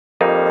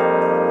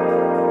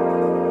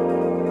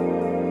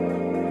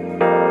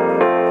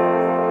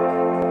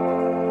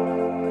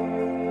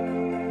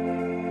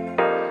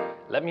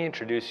let me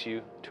introduce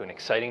you to an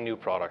exciting new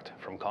product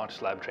from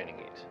ConsuLab Training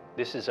Aids.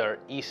 This is our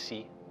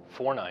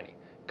EC-490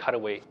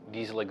 Cutaway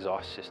diesel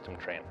exhaust system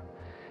trainer.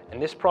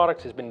 And this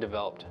product has been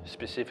developed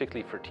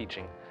specifically for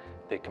teaching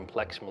the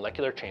complex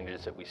molecular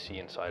changes that we see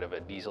inside of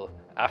a diesel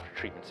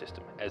after-treatment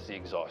system as the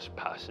exhaust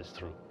passes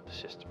through the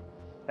system.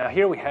 Now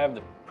here we have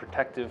the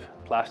protective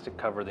plastic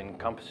cover that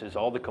encompasses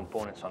all the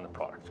components on the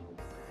product.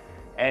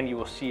 And you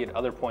will see at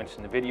other points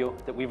in the video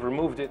that we've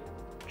removed it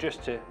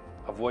just to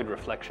avoid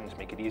reflections,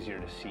 make it easier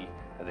to see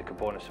the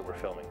components that we're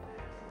filming.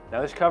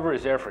 Now this cover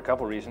is there for a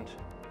couple reasons.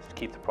 It's to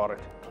keep the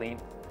product clean.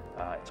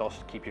 It's also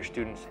to keep your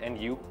students and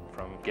you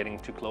from getting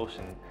too close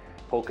and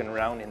poking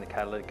around in the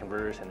catalytic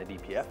converters and the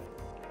DPF.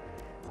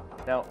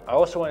 Now I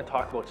also want to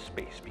talk about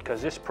space,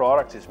 because this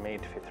product is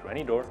made to fit through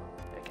any door,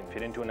 it can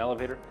fit into an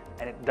elevator,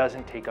 and it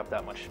doesn't take up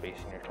that much space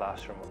in your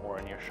classroom or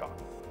in your shop.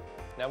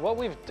 Now what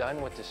we've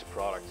done with this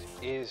product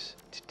is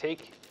to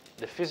take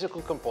the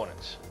physical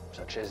components,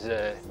 such as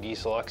the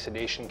diesel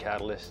oxidation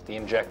catalyst, the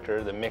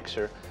injector, the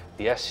mixer,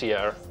 the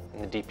SCR,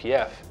 and the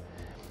DPF,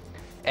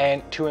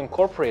 and to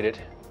incorporate it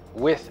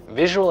with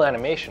visual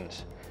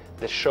animations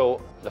that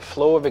show the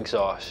flow of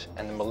exhaust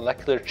and the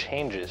molecular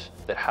changes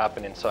that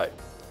happen inside.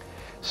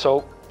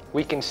 So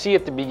we can see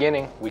at the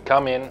beginning, we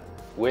come in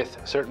with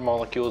certain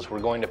molecules, we're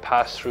going to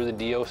pass through the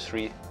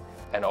DO3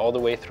 and all the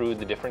way through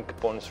the different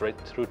components right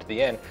through to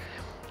the end.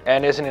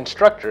 And as an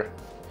instructor,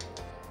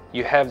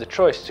 you have the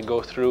choice to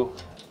go through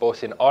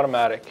both in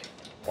automatic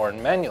or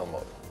in manual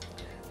mode.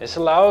 This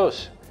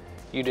allows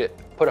you to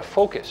put a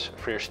focus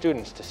for your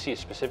students to see a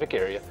specific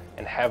area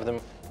and have them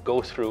go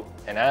through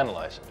and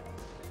analyze it.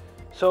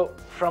 So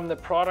from the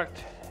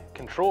product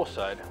control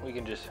side, we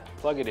can just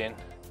plug it in,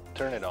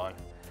 turn it on.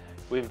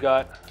 We've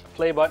got a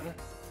play button,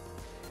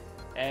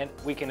 and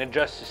we can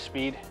adjust the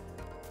speed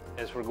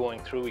as we're going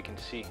through. We can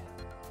see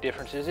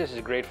differences. This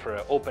is great for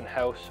an open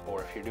house,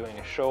 or if you're doing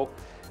a show,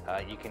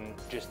 you can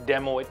just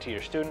demo it to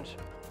your students.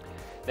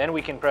 Then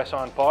we can press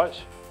on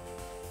pause,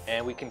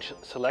 and we can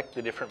select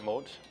the different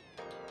modes.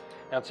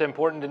 Now it's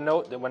important to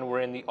note that when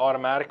we're in the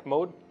automatic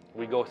mode,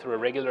 we go through a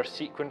regular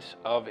sequence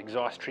of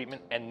exhaust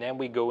treatment, and then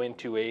we go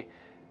into a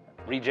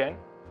regen.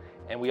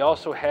 And we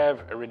also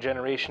have a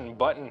regeneration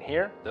button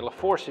here that'll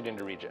force it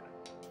into regen.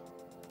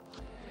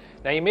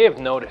 Now you may have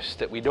noticed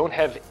that we don't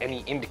have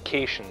any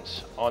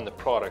indications on the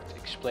product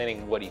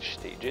explaining what each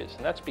stage is,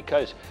 and that's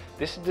because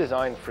this is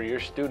designed for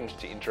your students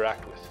to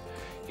interact with.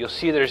 You'll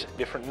see there's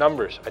different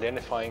numbers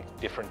identifying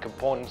different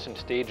components and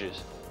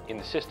stages in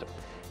the system,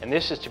 and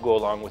this is to go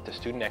along with the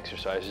student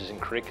exercises and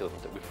curriculum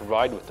that we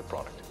provide with the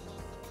product.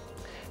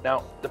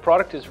 Now the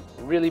product has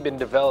really been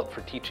developed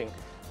for teaching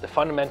the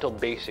fundamental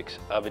basics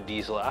of a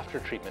diesel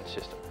after-treatment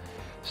system,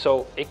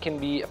 so it can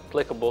be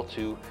applicable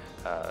to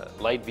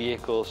light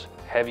vehicles,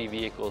 heavy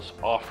vehicles,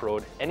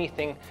 off-road,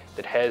 anything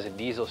that has a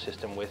diesel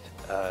system with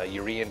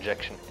urea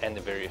injection and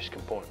the various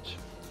components.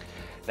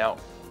 Now,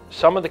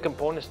 some of the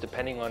components,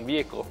 depending on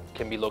vehicle,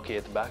 can be located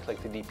at the back,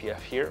 like the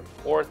DPF here,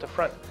 or at the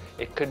front.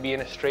 It could be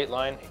in a straight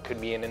line, it could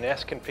be in an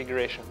S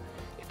configuration,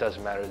 it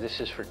doesn't matter. This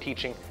is for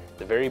teaching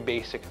the very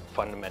basic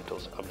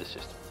fundamentals of the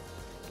system.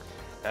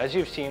 Now, as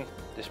you've seen,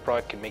 this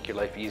product can make your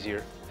life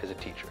easier as a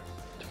teacher.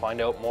 To find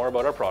out more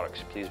about our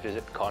products, please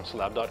visit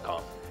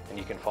consulab.com. And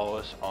you can follow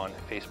us on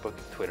Facebook,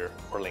 Twitter,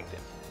 or LinkedIn.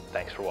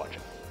 Thanks for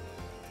watching.